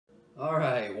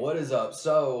Alright, what is up?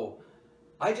 So,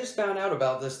 I just found out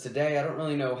about this today. I don't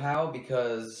really know how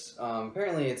because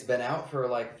apparently it's been out for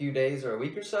like a few days or a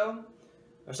week or so,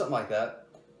 or something like that.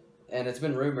 And it's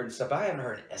been rumored and stuff, but I haven't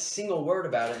heard a single word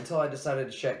about it until I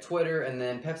decided to check Twitter, and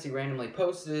then Pepsi randomly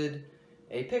posted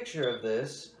a picture of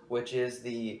this, which is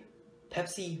the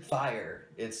Pepsi Fire.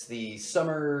 It's the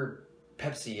summer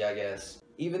Pepsi, I guess.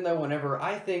 Even though whenever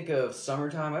I think of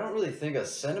summertime, I don't really think of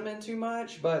cinnamon too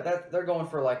much, but they're going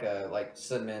for like a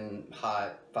cinnamon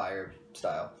hot fire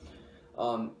style.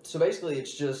 So basically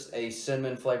it's just a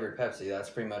cinnamon flavored Pepsi.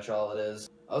 That's pretty much all it is.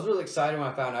 I was really excited when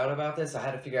I found out about this. I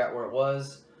had to figure out where it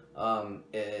was.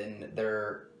 And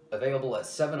they're available at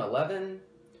 7-Eleven,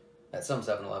 at some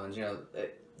 7-Elevens, you know,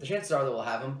 the chances are that we'll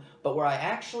have them. But where I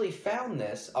actually found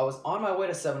this, I was on my way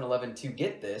to 7-Eleven to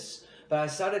get this, but I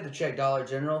decided to check Dollar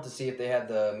General to see if they had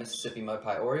the Mississippi Mud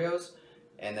Pie Oreos,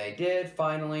 and they did,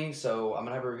 finally, so I'm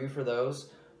going to have a review for those.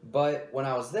 But when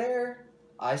I was there,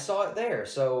 I saw it there,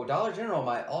 so Dollar General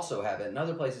might also have it, and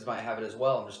other places might have it as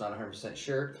well. I'm just not 100%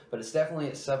 sure, but it's definitely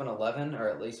at 7-Eleven, or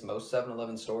at least most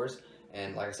 7-Eleven stores,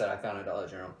 and like I said, I found it at Dollar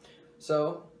General.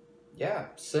 So, yeah,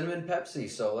 cinnamon Pepsi,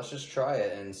 so let's just try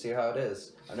it and see how it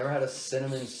is. I've never had a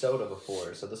cinnamon soda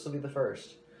before, so this will be the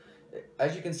first.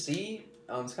 As you can see,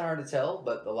 it's kind of hard to tell,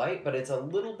 but it's a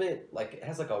little bit, like, it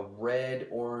has like a red,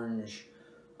 orange,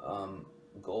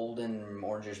 golden,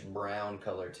 orangish brown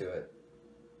color to it.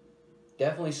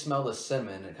 Definitely smell the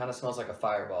cinnamon. It kind of smells like a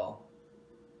fireball.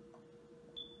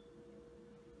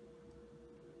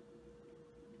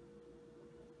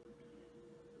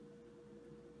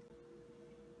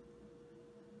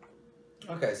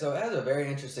 Okay, so it has a very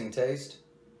interesting taste.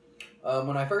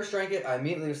 When I first drank it, I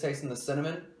immediately was tasting the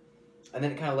cinnamon, and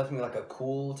then it kind of left me like a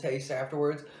cool taste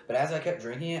afterwards. But as I kept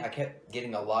drinking it, I kept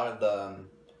getting a lot of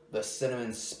the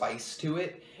cinnamon spice to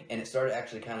it, and it started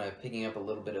actually kind of picking up a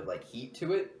little bit of like heat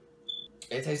to it.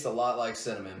 It tastes a lot like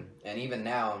cinnamon, and even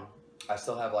now, I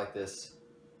still have like this,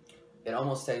 it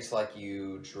almost tastes like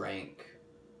you drank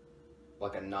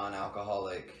like a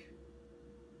non-alcoholic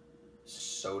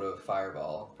soda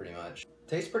fireball, pretty much.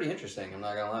 Tastes pretty interesting, I'm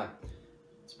not gonna lie.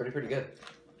 It's pretty good.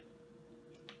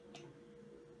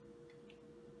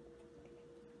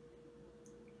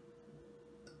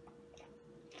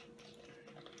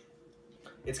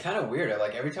 It's kind of weird.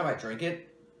 Like every time I drink it,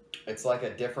 it's like a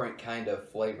different kind of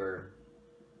flavor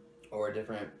or a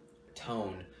different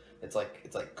tone. It's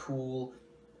like cool,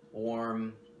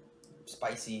 warm,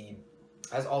 spicy.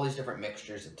 It has all these different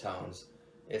mixtures of tones.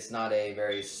 It's not a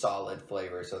very solid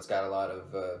flavor, so it's got a lot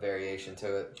of variation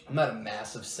to it. I'm not a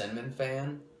massive cinnamon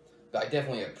fan, but I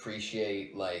definitely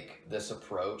appreciate like this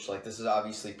approach. Like this is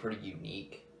obviously pretty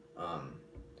unique.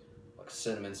 Like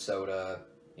cinnamon soda,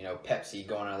 you know, Pepsi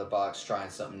going out of the box, trying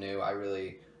something new. I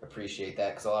really appreciate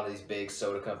that because a lot of these big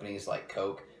soda companies like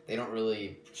Coke, they don't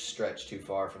really stretch too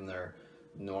far from their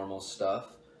normal stuff.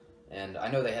 And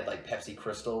I know they had like Pepsi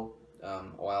Crystal a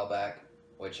while back,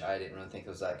 which I didn't really think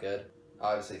was that good.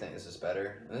 I obviously think this is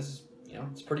better. And this is, you know,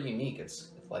 it's pretty unique.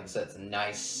 It's like I said, it's a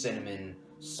nice cinnamon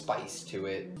spice to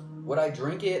it. Would I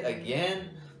drink it again?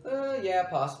 Yeah,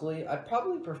 possibly. I'd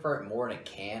probably prefer it more in a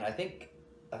can. I think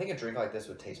a drink like this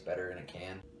would taste better in a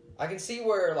can. I can see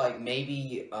where like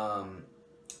maybe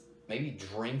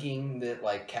drinking that,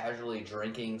 like casually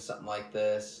drinking something like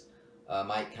this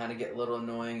might kind of get a little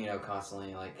annoying, you know,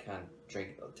 constantly like kind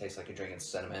of tastes like you're drinking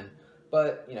cinnamon.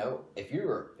 But, you know, if you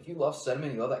love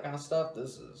cinnamon, you love that kind of stuff,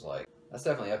 this is like, that's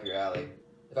definitely up your alley.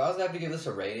 If I was to have to give this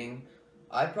a rating,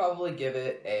 I'd probably give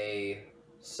it a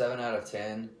 7 out of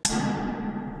 10.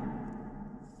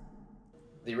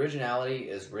 The originality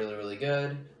is really, really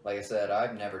good. Like I said,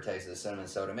 I've never tasted cinnamon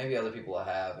soda. Maybe other people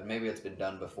have, and maybe it's been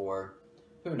done before.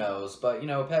 Who knows? But, you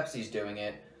know, Pepsi's doing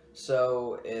it.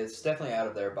 So it's definitely out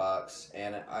of their box,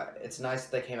 and it's nice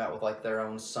that they came out with like their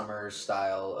own summer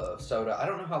style of soda. I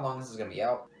don't know how long this is going to be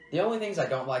out. The only things I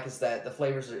don't like is that the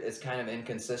flavors is kind of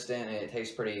inconsistent, and it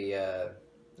tastes pretty,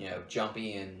 you know,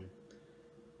 jumpy, and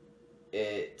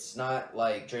it's not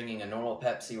like drinking a normal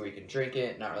Pepsi where you can drink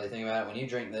it, not really thinking about it. When you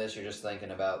drink this, you're just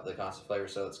thinking about the constant flavor,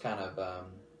 so it's kind of,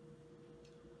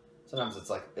 sometimes it's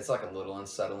like a little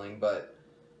unsettling, but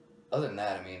other than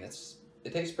that, I mean,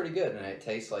 it tastes pretty good, and it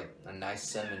tastes like a nice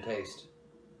cinnamon taste.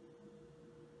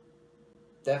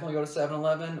 Definitely go to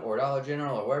 7-Eleven or Dollar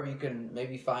General or wherever you can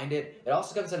maybe find it. It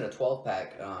also comes in a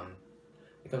 12-pack.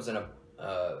 It comes in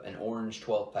an orange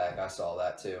 12-pack. I saw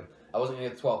that too. I wasn't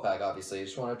going to get the 12-pack, obviously. I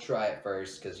just want to try it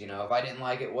first because, you know, if I didn't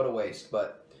like it, what a waste.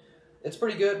 But it's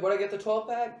pretty good. Would I get the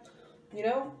 12-pack? You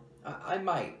know, I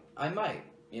might,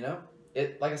 you know.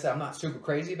 like I said, I'm not super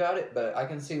crazy about it, but I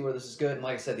can see where this is good. And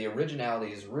like I said, the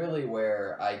originality is really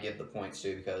where I give the points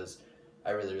to, because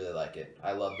I really, really like it.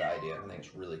 I love the idea. I think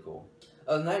it's really cool.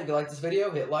 Other than that, if you like this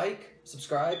video, hit like,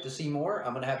 subscribe to see more.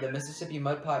 I'm going to have the Mississippi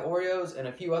Mud Pie Oreos and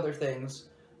a few other things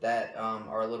that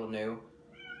are a little new.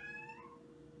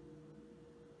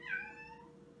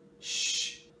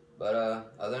 Shh. But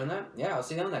other than that, yeah, I'll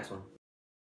see you on the next one.